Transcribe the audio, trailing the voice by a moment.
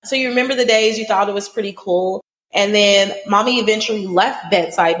So you remember the days you thought it was pretty cool. And then mommy eventually left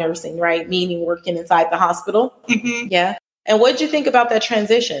bedside nursing, right? Meaning working inside the hospital. Mm-hmm. Yeah. And what did you think about that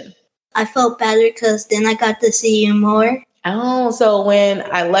transition? I felt better because then I got to see you more. Oh, so when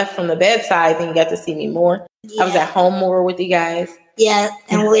I left from the bedside, then you got to see me more. Yeah. I was at home more with you guys. Yeah,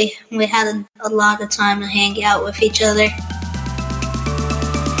 and we had a lot of time to hang out with each other.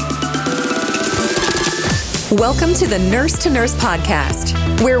 Welcome to the Nurse to Nurse podcast,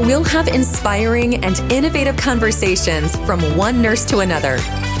 where we'll have inspiring and innovative conversations from one nurse to another,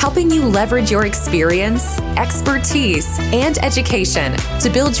 helping you leverage your experience, expertise, and education to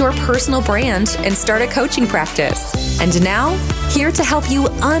build your personal brand and start a coaching practice. And now, here to help you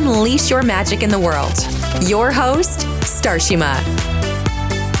unleash your magic in the world, your host, Starshima.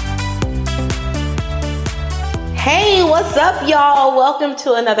 Hey, what's up, y'all? Welcome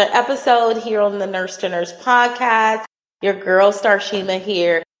to another episode here on the Nurse to Nurse podcast. Your girl, Starshima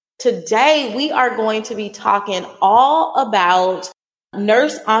here. Today, we are going to be talking all about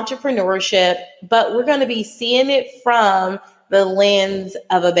nurse entrepreneurship, but we're going to be seeing it from the lens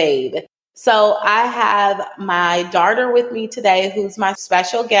of a babe. So I have my daughter with me today, who's my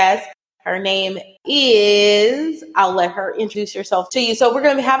special guest. Her name is, I'll let her introduce herself to you. So we're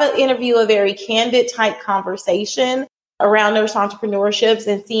going to have an interview, a very candid type conversation around nurse entrepreneurships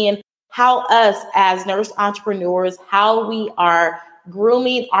and seeing how us as nurse entrepreneurs, how we are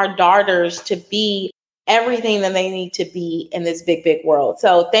grooming our daughters to be everything that they need to be in this big, big world.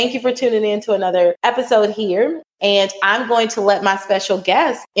 So thank you for tuning in to another episode here. And I'm going to let my special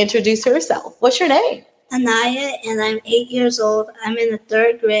guest introduce herself. What's your name? Anaya, and I'm 8 years old. I'm in the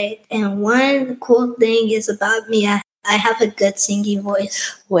 3rd grade. And one cool thing is about me, I have a good singing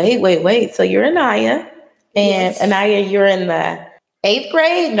voice. Wait. So you're Anaya. And yes. Anaya, you're in the 8th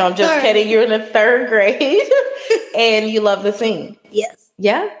grade? No, I'm just kidding. You're in the 3rd grade. And you love to sing. Yes.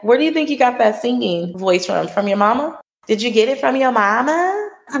 Yeah? Where do you think you got that singing voice from? From your mama? Did you get it from your mama?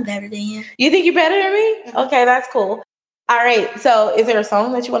 I'm better than you. You think you're better than me? Mm-hmm. Okay, that's cool. All right. So is there a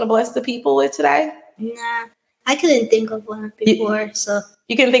song that you want to bless the people with today? Nah, I couldn't think of one before, so.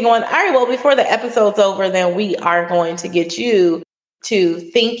 You can think of one. All right, well, before the episode's over, then we are going to get you to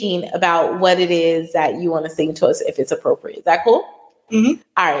thinking about what it is that you want to sing to us if it's appropriate. Is that cool? Mm-hmm.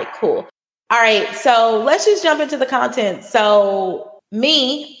 All right, cool. All right, so let's just jump into the content. So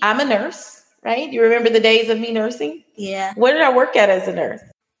me, I'm a nurse, right? You remember the days of me nursing? Yeah. Where did I work at as a nurse?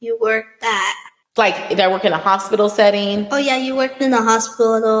 You worked at? Like, did I work in a hospital setting? Oh, yeah, you worked in a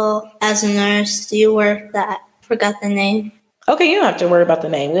hospital as a nurse. You worked at, forgot the name. Okay, you don't have to worry about the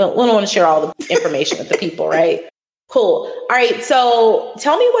name. We don't want to share all the information with the people, right? Cool. All right, so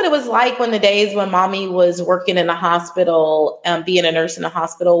tell me what it was like when the days when mommy was working in a hospital, being a nurse in a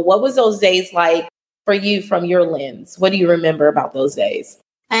hospital. What was those days like for you from your lens? What do you remember about those days?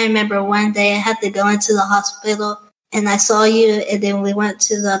 I remember one day I had to go into the hospital. And I saw you, and then we went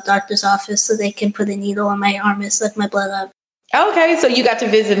to the doctor's office so they can put a needle on my arm and suck my blood up. Okay, so you got to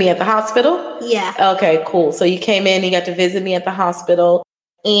visit me at the hospital? Yeah. Okay, cool. So you came in, you got to visit me at the hospital,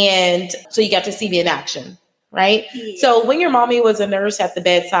 and so you got to see me in action, right? Yeah. So when your mommy was a nurse at the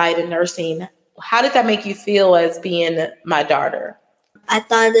bedside and nursing, how did that make you feel as being my daughter? I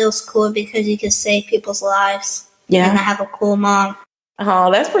thought it was cool because you could save people's lives. Yeah. And I have a cool mom.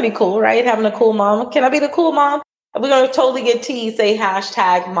 Oh, that's pretty cool, right? Having a cool mom. Can I be the cool mom? We're going to totally get teased, say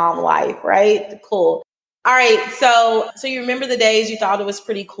hashtag mom life, right? Cool. All right. So you remember the days you thought it was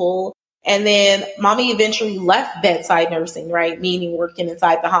pretty cool. And then mommy eventually left bedside nursing, right? Meaning working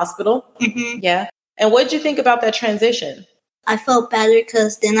inside the hospital. Mm-hmm. Yeah. And what did you think about that transition? I felt better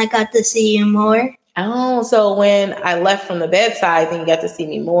because then I got to see you more. Oh, so when I left from the bedside, then you got to see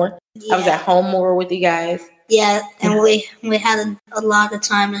me more. Yeah. I was at home more with you guys. Yeah, and we had a lot of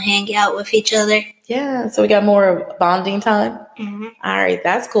time to hang out with each other. Yeah, so we got more bonding time. Mm-hmm. All right,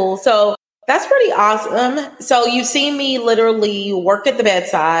 that's cool. So that's pretty awesome. So you've seen me literally work at the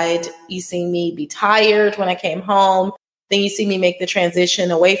bedside. You've seen me be tired when I came home. Then you see me make the transition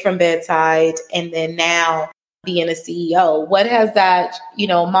away from bedside. And then now being a CEO. What has that,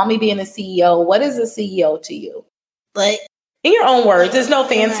 mommy being a CEO, what is a CEO to you? But in your own words, there's no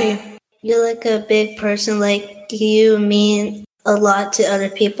fancy. You're like a big person, like you mean a lot to other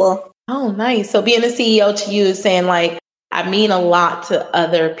people. Oh, nice. So being a CEO to you is saying like, I mean a lot to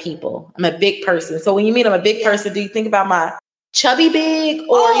other people. I'm a big person. So when you mean I'm a big person, do you think about my chubby big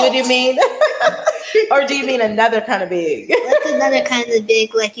or do you mean, or do you mean another kind of big? That's another kind of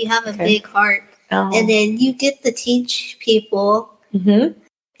big, like you have a big heart. Oh. And then you get to teach people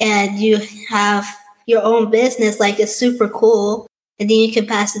and you have your own business, like it's super cool. And then you can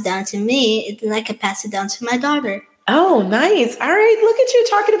pass it down to me, and then I can pass it down to my daughter. Oh, nice. All right. Look at you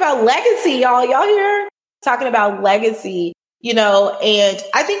talking about legacy, y'all. Y'all here talking about legacy, and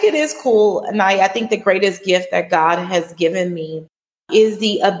I think it is cool. And I think the greatest gift that God has given me is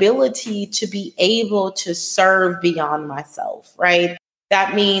the ability to be able to serve beyond myself, right?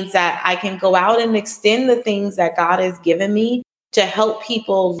 That means that I can go out and extend the things that God has given me to help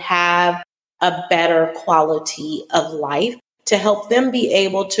people have a better quality of life, to help them be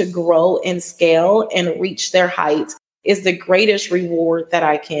able to grow and scale and reach their heights is the greatest reward that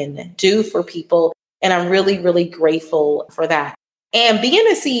I can do for people. And I'm really, really grateful for that. And being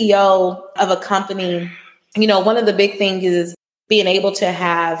a CEO of a company, one of the big things is being able to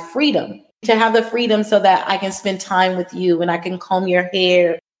have freedom, to have the freedom so that I can spend time with you and I can comb your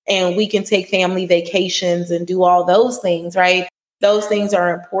hair and we can take family vacations and do all those things, right? Those things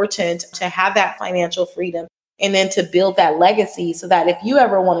are important to have that financial freedom and then to build that legacy so that if you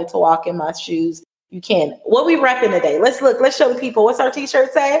ever wanted to walk in my shoes, you can. What we repping today? Let's show the people. What's our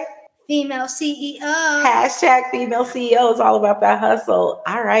t-shirt say? Female CEO. Hashtag female CEO is all about that hustle.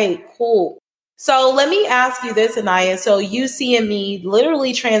 All right, cool. So let me ask you this, Anaya. So you seeing me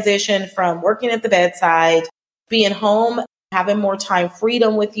literally transition from working at the bedside, being home, having more time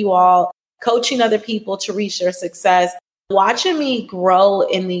freedom with you all, coaching other people to reach their success, watching me grow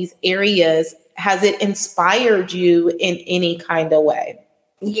in these areas. Has it inspired you in any kind of way?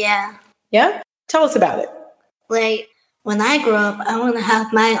 Yeah. Yeah? Tell us about it. Like, when I grow up, I want to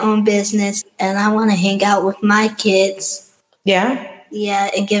have my own business and I want to hang out with my kids. Yeah? Yeah,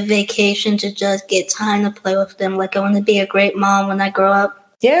 and get vacation to just get time to play with them. Like, I want to be a great mom when I grow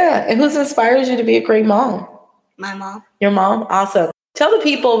up. Yeah. And who's inspires you to be a great mom? My mom. Your mom? Awesome. Tell the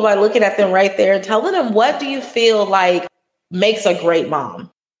people by looking at them right there, tell them, what do you feel like makes a great mom?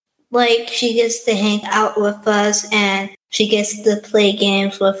 Like, she gets to hang out with us and she gets to play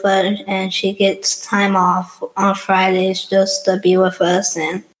games with us and she gets time off on Fridays just to be with us.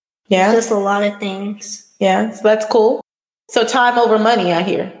 And just a lot of things. Yeah, so that's cool. So time over money, I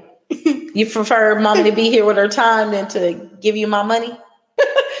hear. You prefer mommy to be here with her time than to give you my money?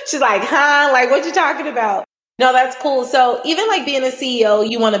 She's like, huh? Like, what you talking about? No, that's cool. So even like being a CEO,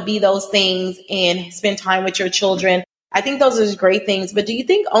 you want to be those things and spend time with your children. I think those are great things. But do you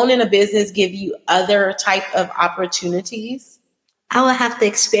think owning a business give you other type of opportunities? I would have to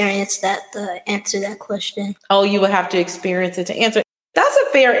experience that to answer that question. Oh, you would have to experience it to answer. That's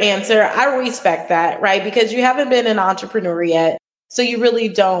a fair answer. I respect that, right? Because you haven't been an entrepreneur yet. So you really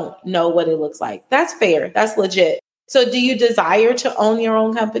don't know what it looks like. That's fair. That's legit. So do you desire to own your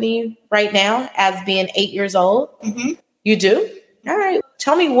own company right now as being 8 years old? Mm-hmm. You do? All right.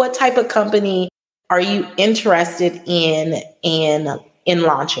 Tell me, what type of company are you interested in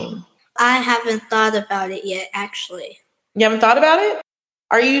launching? I haven't thought about it yet, actually. You haven't thought about it?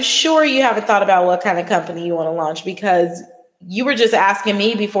 Are you sure you haven't thought about what kind of company you want to launch? Because you were just asking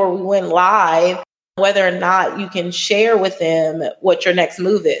me before we went live whether or not you can share with them what your next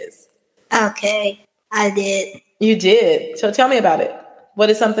move is. Okay, I did. You did. So tell me about it. What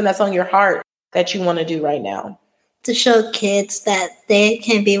is something that's on your heart that you want to do right now? To show kids that they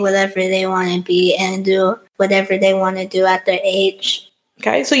can be whatever they want to be and do whatever they want to do at their age.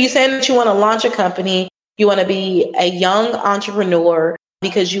 Okay, so you're saying that you want to launch a company, you want to be a young entrepreneur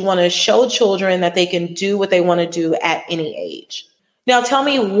because you want to show children that they can do what they want to do at any age. Now tell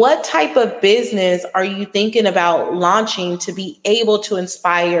me, what type of business are you thinking about launching to be able to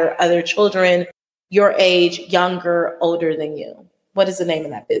inspire other children your age, younger, older than you? What is the name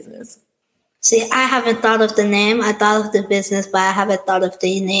of that business? See, I haven't thought of the name. I thought of the business, but I haven't thought of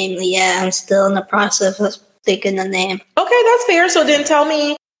the name yet. I'm still in the process of thinking the name. Okay, that's fair. So then tell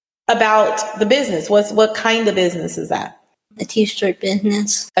me about the business. What kind of business is that? A t-shirt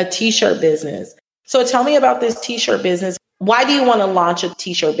business. A t-shirt business. So tell me about this t-shirt business. Why do you want to launch a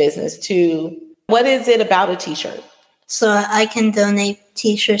t-shirt business? What is it about a t-shirt? So I can donate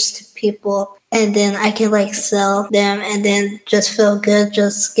t-shirts to people and then I can sell them and then just feel good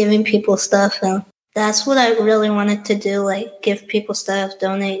just giving people stuff. And that's what I really wanted to do, give people stuff,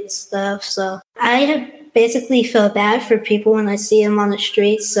 donate stuff. So I basically feel bad for people when I see them on the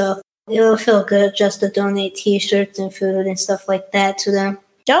street. So it will feel good just to donate t-shirts and food and stuff like that to them.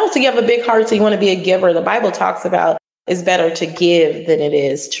 Oh, so you have a big heart, so you want to be a giver. The Bible talks about it's better to give than it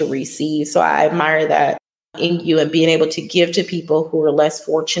is to receive. So I admire that in you and being able to give to people who are less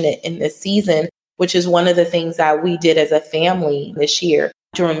fortunate in this season, which is one of the things that we did as a family this year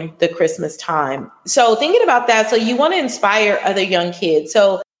during the Christmas time. So thinking about that, so you want to inspire other young kids.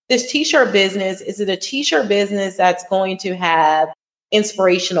 So this t-shirt business, is it a t-shirt business that's going to have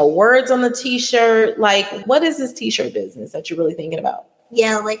inspirational words on the t-shirt? What is this t-shirt business that you're really thinking about?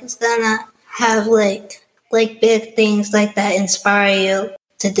 Yeah, it's gonna have like big things like that inspire you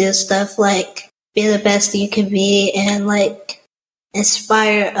to do stuff like be the best you can be and like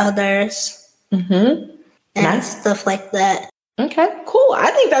inspire others and stuff like that. Okay, cool.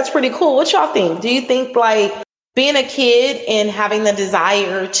 I think that's pretty cool. What y'all think? Do you think like being a kid and having the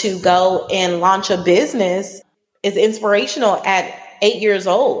desire to go and launch a business is inspirational at 8 years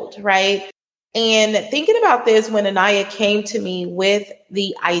old, right? And thinking about this, when Anaya came to me with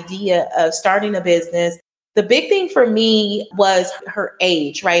the idea of starting a business, the big thing for me was her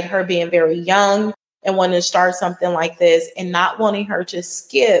age, right? Her being very young and wanting to start something like this and not wanting her to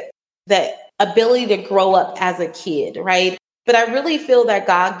skip the ability to grow up as a kid, right? But I really feel that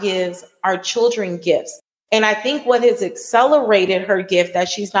God gives our children gifts. And I think what has accelerated her gift, that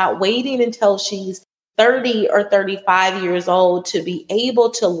she's not waiting until she's 30 or 35 years old to be able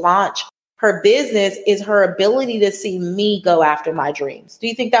to launch her business, is her ability to see me go after my dreams. Do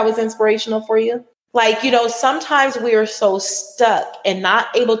you think that was inspirational for you? Like, you know, sometimes we are so stuck and not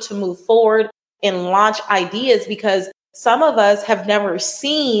able to move forward and launch ideas because some of us have never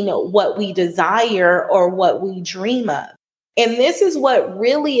seen what we desire or what we dream of. And this is what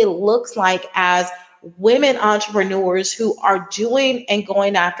really it looks like as women entrepreneurs who are doing and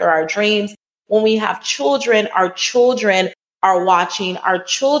going after our dreams. When we have children, our children are watching, our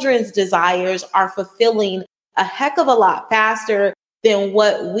children's desires are fulfilling a heck of a lot faster than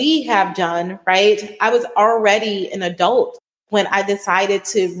what we have done, right? I was already an adult when I decided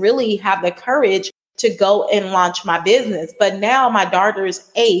to really have the courage to go and launch my business. But now my daughter is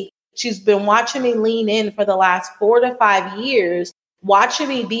 8. She's been watching me lean in for the last 4 to 5 years, watching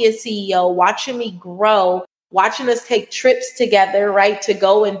me be a CEO, watching me grow, watching us take trips together, right, to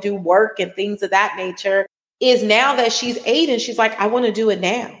go and do work and things of that nature, is now that she's 8 and she's like, I want to do it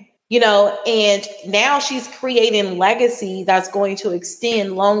now. You know, and now she's creating legacy that's going to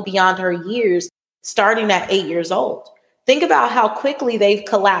extend long beyond her years, starting at 8 years old. Think about how quickly they've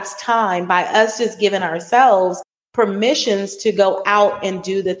collapsed time by us just giving ourselves permissions to go out and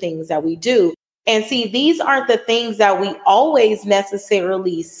do the things that we do. And see, these aren't the things that we always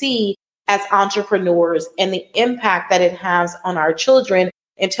necessarily see as entrepreneurs and the impact that it has on our children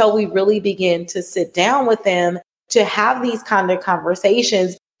until we really begin to sit down with them to have these kind of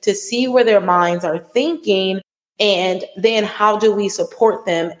conversations, to see where their minds are thinking, and then how do we support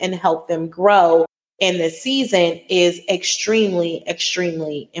them and help them grow. And the season is extremely,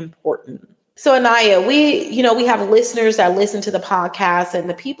 extremely important. So Anaya, we have listeners that listen to the podcast, and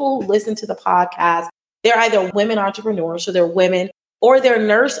the people who listen to the podcast, they're either women entrepreneurs, so they're women, or they're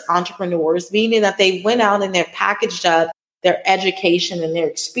nurse entrepreneurs, meaning that they went out and they're packaged up their education and their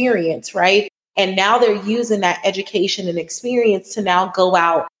experience, right? And now they're using that education and experience to now go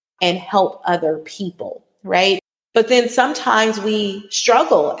out and help other people, right? But then sometimes we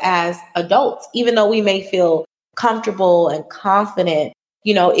struggle as adults, even though we may feel comfortable and confident.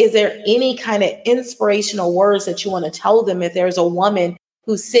 You know, is there any kind of inspirational words that you want to tell them if there's a woman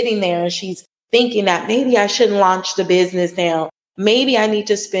who's sitting there and she's thinking that maybe I shouldn't launch the business now? Maybe I need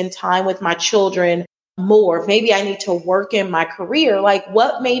to spend time with my children more. Maybe I need to work in my career. Like,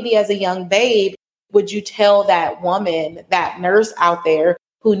 what maybe as a young babe would you tell that woman, that nurse out there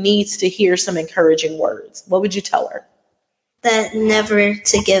who needs to hear some encouraging words? What would you tell her? That never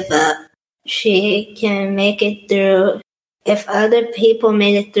to give up. She can make it through. If other people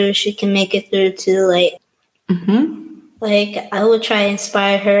made it through, she can make it through too. Like I would try to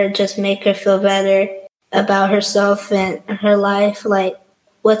inspire her, just make her feel better about herself and her life. Like,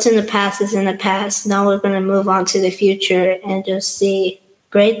 what's in the past is in the past. Now we're going to move on to the future and just see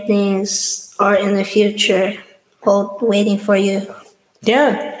great things are in the future, waiting for you.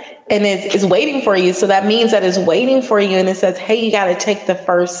 Yeah. And it's waiting for you. So that means that it's waiting for you. And it says, hey, you got to take the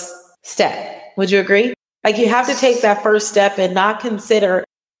first step. Would you agree? Like, you have to take that first step and not consider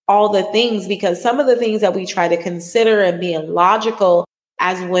all the things, because some of the things that we try to consider and being logical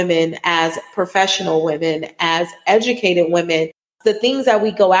as women, as professional women, as educated women, the things that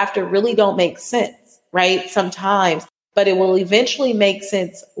we go after really don't make sense, right? Sometimes, but it will eventually make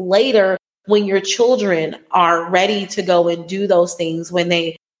sense later when your children are ready to go and do those things, when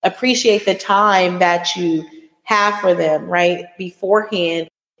they appreciate the time that you have for them, right? Beforehand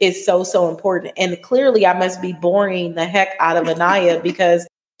is so, so important. And clearly I must be boring the heck out of Anaya because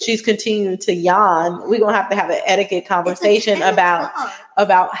she's continuing to yawn. We're going to have an etiquette conversation about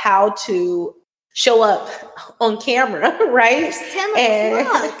how to show up on camera, right? It's 10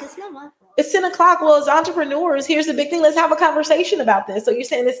 o'clock. It's not my fault. It's 10 o'clock. Well, as entrepreneurs, here's the big thing. Let's have a conversation about this. So you're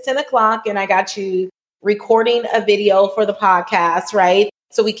saying it's 10 o'clock and I got you recording a video for the podcast, right?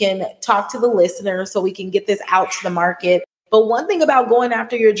 So we can talk to the listeners, so we can get this out to the market. But one thing about going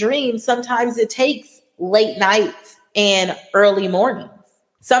after your dreams, sometimes it takes late nights and early mornings.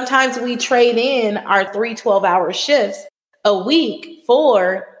 Sometimes we trade in our 3 12-hour shifts a week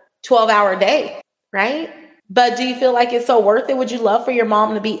for 12-hour day, right? But do you feel like it's so worth it? Would you love for your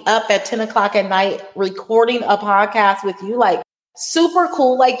mom to be up at 10 o'clock at night recording a podcast with you? Like, super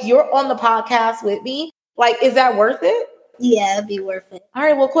cool. Like, you're on the podcast with me. Like, is that worth it? Yeah, it'd be worth it. All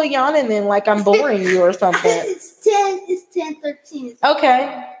right, well, quit yawning then, like I'm boring you or something. It's 10:13.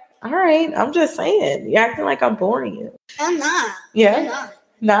 Okay. All right. I'm just saying. You're acting like I'm boring you. I'm not. Yeah? I'm not.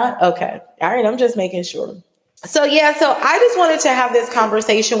 Not? Okay. All right. I'm just making sure. So I just wanted to have this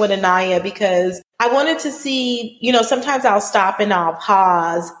conversation with Anaya because I wanted to see, sometimes I'll stop and I'll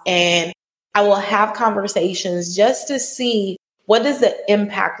pause and I will have conversations just to see what does the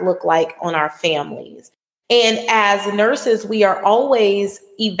impact look like on our families. And as nurses, we are always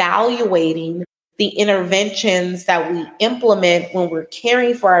evaluating the interventions that we implement when we're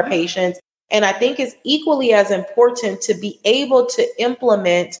caring for our patients. And I think it's equally as important to be able to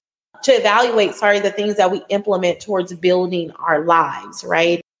evaluate the things that we implement towards building our lives,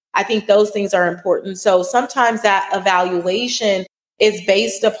 right? I think those things are important. So sometimes that evaluation is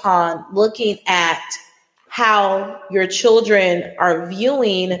based upon looking at how your children are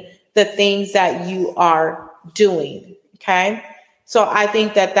viewing the things that you are doing. Okay. So I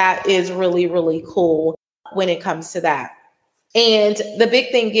think that is really, really cool when it comes to that. And the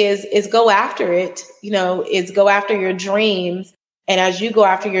big thing is go after it, is go after your dreams. And as you go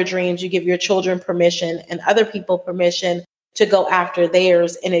after your dreams, you give your children permission and other people permission to go after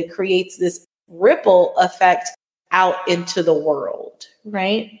theirs. And it creates this ripple effect out into the world.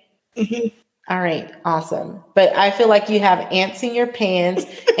 Right. Mm-hmm. All right. Awesome. But I feel like you have ants in your pants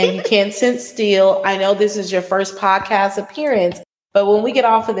and you can't sit still. I know this is your first podcast appearance, but when we get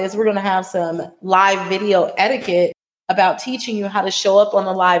off of this, we're going to have some live video etiquette about teaching you how to show up on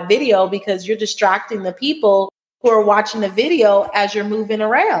the live video because you're distracting the people who are watching the video as you're moving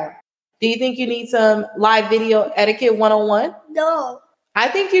around. Do you think you need some live video etiquette 101? No. I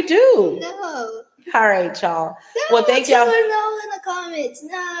think you do. No. All right, y'all. No, well, thank y'all. Tell her no in the comments.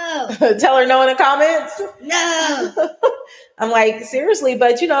 No. Tell her no in the comments? No. I'm like, seriously,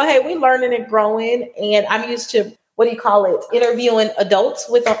 but hey, we learning and growing. And I'm used to, interviewing adults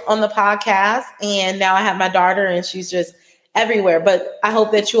on the podcast. And now I have my daughter and she's just everywhere. But I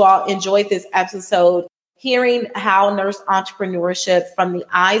hope that you all enjoyed this episode, hearing how nurse entrepreneurship from the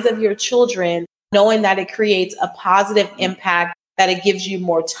eyes of your children, knowing that it creates a positive impact, that it gives you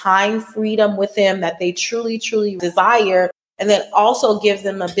more time freedom with them that they truly, truly desire. And then also gives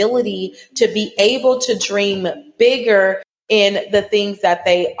them ability to be able to dream bigger in the things that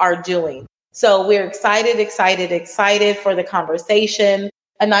they are doing. So we're excited for the conversation.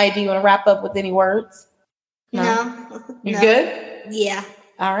 Anaya, do you want to wrap up with any words? No. You good? Yeah.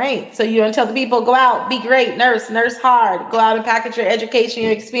 All right. So you want to tell the people, go out, be great, nurse hard, go out and package your education,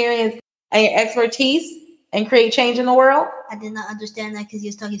 your experience, and your expertise and create change in the world? I did not understand that because you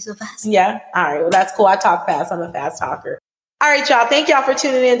was talking so fast. Yeah. All right. Well, that's cool. I talk fast. I'm a fast talker. All right, y'all. Thank y'all for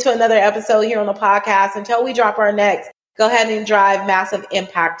tuning in to another episode here on the podcast. Until we drop our next, go ahead and drive massive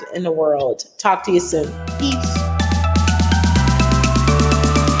impact in the world. Talk to you soon. Peace.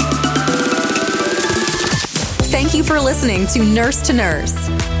 Thank you for listening to Nurse to Nurse.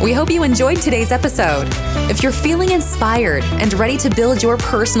 We hope you enjoyed today's episode. If you're feeling inspired and ready to build your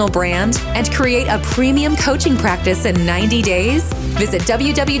personal brand and create a premium coaching practice in 90 days, visit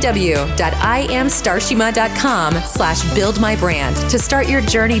www.iamstarshima.com/buildmybrand to start your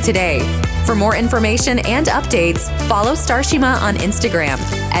journey today. For more information and updates, follow Starshima on Instagram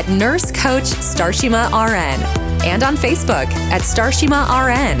at Nurse Coach Starshima RN and on Facebook at Starshima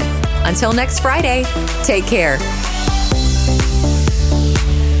RN. Until next Friday, take care.